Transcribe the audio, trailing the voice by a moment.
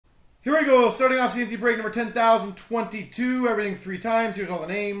Here we go. Starting off C&C break number 10,022. Everything 3 times. Here's all the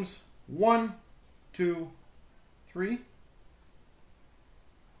names. 1, 2, 3.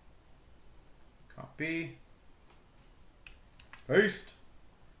 Copy. Paste.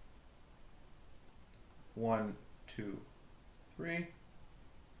 1, 2, 3.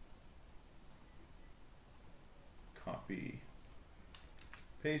 Copy.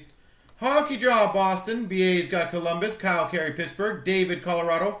 Paste. Hockey draw Boston. BA's got Columbus. Kyle Carey Pittsburgh. David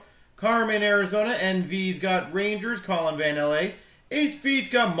Colorado. Carmen Arizona. NV's got Rangers. Colin Van LA. 8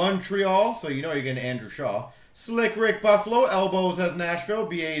 Feet's got Montreal. So you know you're getting Andrew Shaw. Slick Rick Buffalo. Elbows has Nashville.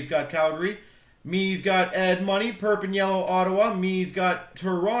 BA's got Calgary. Me's got Ed Money. Purple Yellow Ottawa. Me's got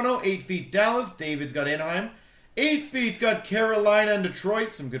Toronto. 8 Feet Dallas. David's got Anaheim. 8 Feet's got Carolina and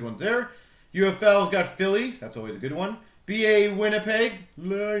Detroit. Some good ones there. UFL's got Philly. That's always a good one. BA Winnipeg.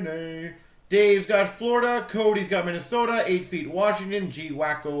 Lane. Dave's got Florida. Cody's got Minnesota. 8 Feet Washington. G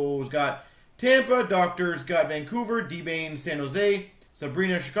Wacko's got Tampa. Doctor's got Vancouver. D-Bane San Jose.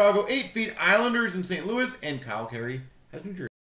 Sabrina Chicago. 8 Feet Islanders in St. Louis. And Kyle Carey has New Jersey.